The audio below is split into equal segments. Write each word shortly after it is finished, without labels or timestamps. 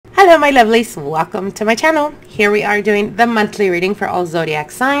Hello my lovelies, welcome to my channel. Here we are doing the monthly reading for all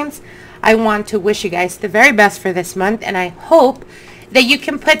zodiac signs. I want to wish you guys the very best for this month, and I hope that you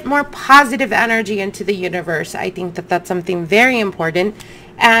can put more positive energy into the universe. I think that that's something very important,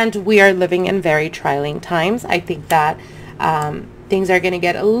 and we are living in very trying times. I think that things are going to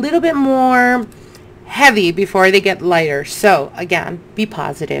get a little bit more heavy before they get lighter. So again, be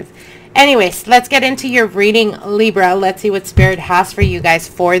positive. Anyways, let's get into your reading, Libra. Let's see what Spirit has for you guys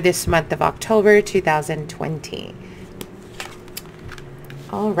for this month of October 2020.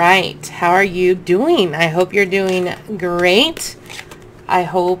 All right, how are you doing? I hope you're doing great. I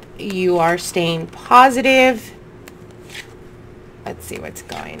hope you are staying positive. Let's see what's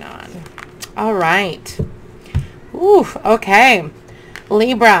going on. All right. Ooh, okay.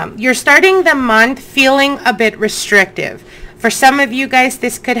 Libra, you're starting the month feeling a bit restrictive. For some of you guys,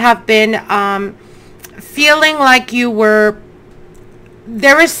 this could have been feeling like there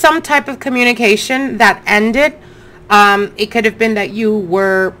was some type of communication that ended. It could have been that you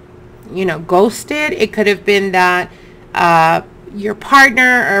were, ghosted. It could have been that your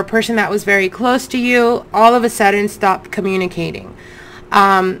partner or a person that was very close to you all of a sudden stopped communicating.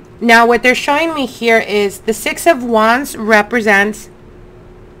 Now, what they're showing me here is the Six of Wands represents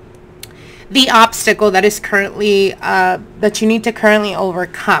the obstacle that is currently that you need to currently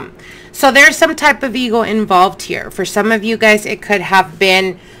overcome. So there's some type of ego involved here. For some of you guys, it could have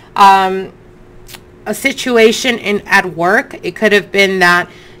been a situation at work. It could have been that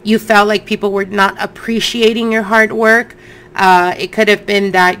you felt like people were not appreciating your hard work. It could have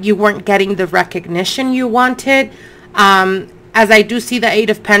been that you weren't getting the recognition you wanted. As I do see the Eight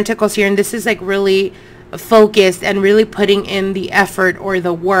of Pentacles here, and this is like really focused and really putting in the effort or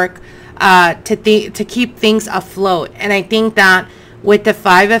the work to keep things afloat. And I think that with the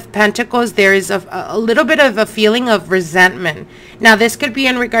Five of Pentacles, there is a little bit of a feeling of resentment. Now, this could be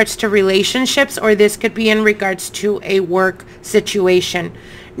in regards to relationships, or this could be in regards to a work situation.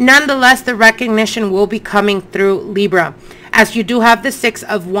 Nonetheless, the recognition will be coming through, Libra, as you do have the Six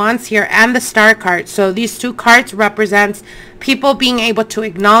of Wands here and the Star card. So these two cards represents people being able to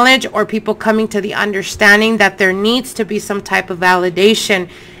acknowledge, or people coming to the understanding that there needs to be some type of validation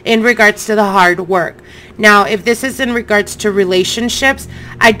in regards to the hard work. Now, if this is in regards to relationships,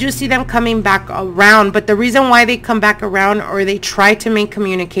 I do see them coming back around. But the reason why they come back around, or they try to make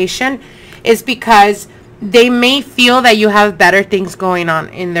communication, is because they may feel that you have better things going on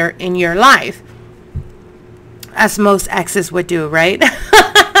in your life, as most exes would do, right?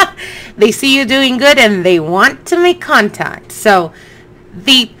 They see you doing good and they want to make contact. So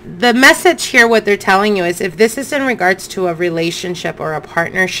the message here, what they're telling you is, if this is in regards to a relationship or a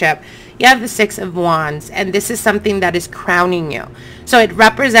partnership, you have the Six of Wands, and this is something that is crowning you. So it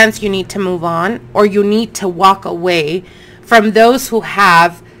represents you need to move on, or you need to walk away from those who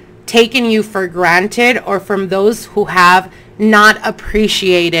have taken you for granted, or from those who have not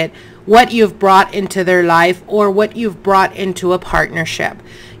appreciated what you've brought into their life, or what you've brought into a partnership.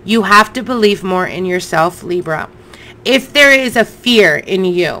 You have to believe more in yourself, Libra. If there is a fear in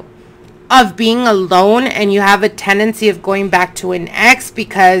you of being alone, and you have a tendency of going back to an ex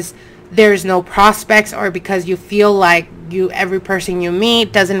because there's no prospects, or because you feel like every person you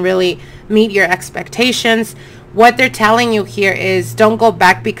meet doesn't really meet your expectations, what they're telling you here is, don't go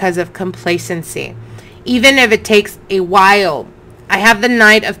back because of complacency. Even if it takes a while. I have the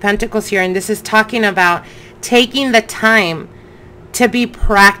Knight of Pentacles here, and this is talking about taking the time to be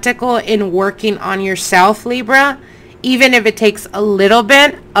practical in working on yourself, Libra, even if it takes a little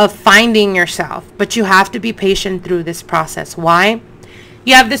bit of finding yourself. But you have to be patient through this process. Why?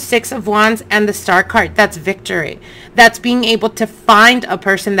 You have the Six of Wands and the Star card. That's victory. That's being able to find a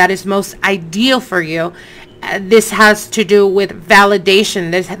person that is most ideal for you. This has to do with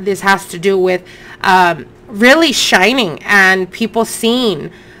validation. This has to do with really shining, and people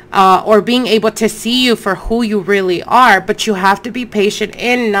seeing or being able to see you for who you really are. But you have to be patient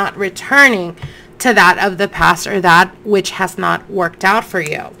in not returning to that of the past, or that which has not worked out for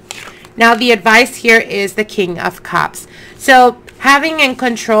you. Now, the advice here is the King of Cups. So having in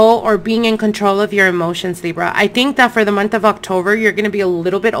control, or being in control of your emotions, Libra. I think that for the month of October, you're going to be a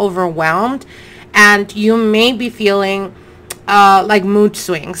little bit overwhelmed, and you may be feeling like mood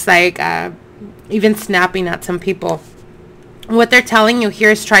swings, like even snapping at some people. What they're telling you here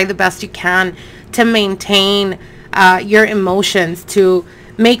is, try the best you can to maintain your emotions, to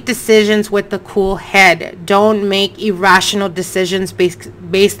make decisions with the cool head. Don't make irrational decisions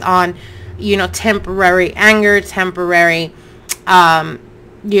based on, temporary anger, temporary,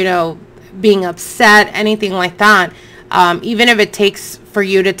 being upset, anything like that. Even if it takes for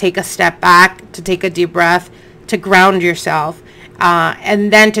you to take a step back, to take a deep breath, to ground yourself,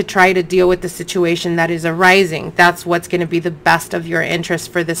 and then to try to deal with the situation that is arising. That's what's going to be the best of your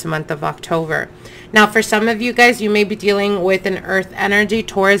interest for this month of October. Now, for some of you guys, you may be dealing with an earth energy,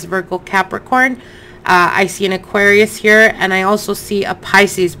 Taurus, Virgo, Capricorn. I see an Aquarius here, and I also see a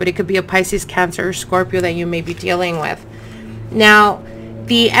Pisces, but it could be a Pisces, Cancer, or Scorpio that you may be dealing with. Now,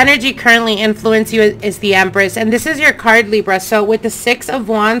 the energy currently influencing you is the Empress, and this is your card, Libra. So with the Six of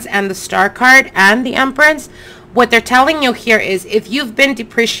Wands and the Star card and the Empress, what they're telling you here is if you've been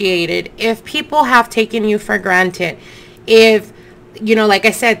depreciated, if people have taken you for granted, if, you know, like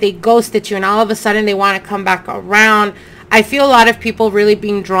I said, they ghosted you and all of a sudden they want to come back around, I feel a lot of people really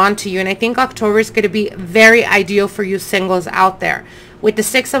being drawn to you. And I think October is going to be very ideal for you singles out there. With the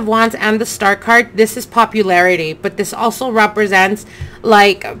Six of Wands and the Star card, this is popularity, but this also represents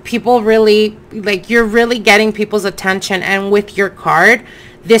like people really, like you're really getting people's attention. And with your card,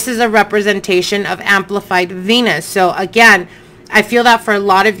 this is a representation of amplified Venus. So again, I feel that for a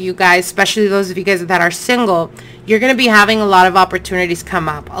lot of you guys, especially those of you guys that are single, you're going to be having a lot of opportunities come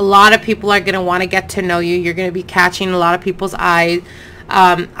up. A lot of people are going to want to get to know you. You're going to be catching a lot of people's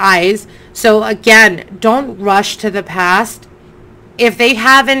eyes. So again, don't rush to the past. If they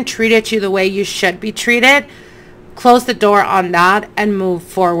haven't treated you the way you should be treated, close the door on that and move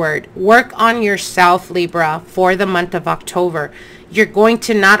forward. Work on yourself, Libra, for the month of October. You're going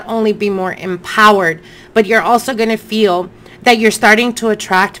to not only be more empowered, but you're also going to feel that you're starting to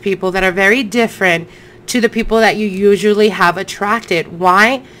attract people that are very different to the people that you usually have attracted.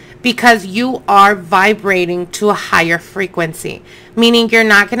 Why? Because you are vibrating to a higher frequency, meaning you're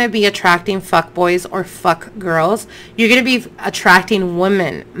not going to be attracting fuck boys or fuck girls. You're going to be attracting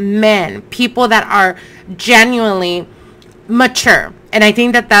women, men, people that are genuinely mature. And I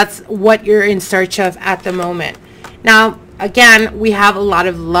think that that's what you're in search of at the moment. Now, again, we have a lot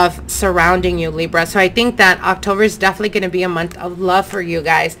of love surrounding you, Libra. So I think that October is definitely going to be a month of love for you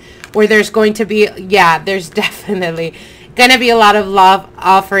guys, where there's going to be, there's definitely going to be a lot of love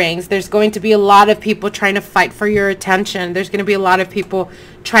offerings. There's going to be a lot of people trying to fight for your attention. There's going to be a lot of people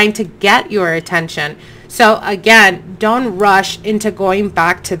trying to get your attention. So again, don't rush into going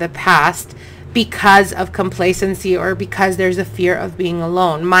back to the past because of complacency or because there's a fear of being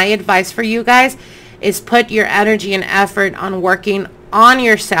alone. My advice for you guys is put your energy and effort on working on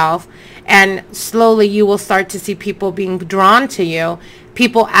yourself, and slowly you will start to see people being drawn to you,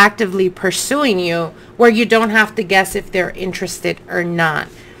 people actively pursuing you, where you don't have to guess if they're interested or not.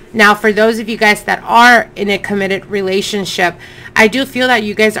 Now, for those of you guys that are in a committed relationship, I do feel that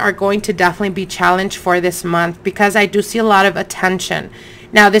you guys are going to definitely be challenged for this month, because I do see a lot of attention.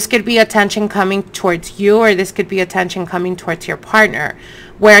 Now, this could be attention coming towards you, or this could be attention coming towards your partner,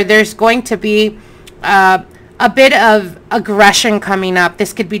 where there's going to be a bit of aggression coming up.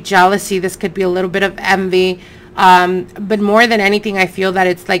 This could be jealousy. This could be a little bit of envy. But more than anything, I feel that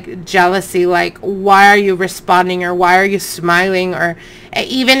it's like jealousy, like, why are you responding, or why are you smiling? Or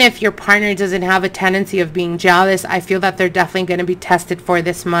even if your partner doesn't have a tendency of being jealous, I feel that they're definitely going to be tested for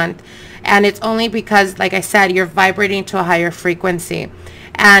this month. And it's only because, like I said, you're vibrating to a higher frequency,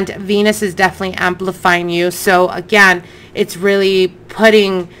 and Venus is definitely amplifying you. So again, it's really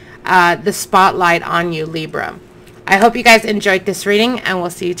putting the spotlight on you, Libra. I hope you guys enjoyed this reading, and we'll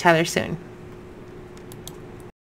see each other soon.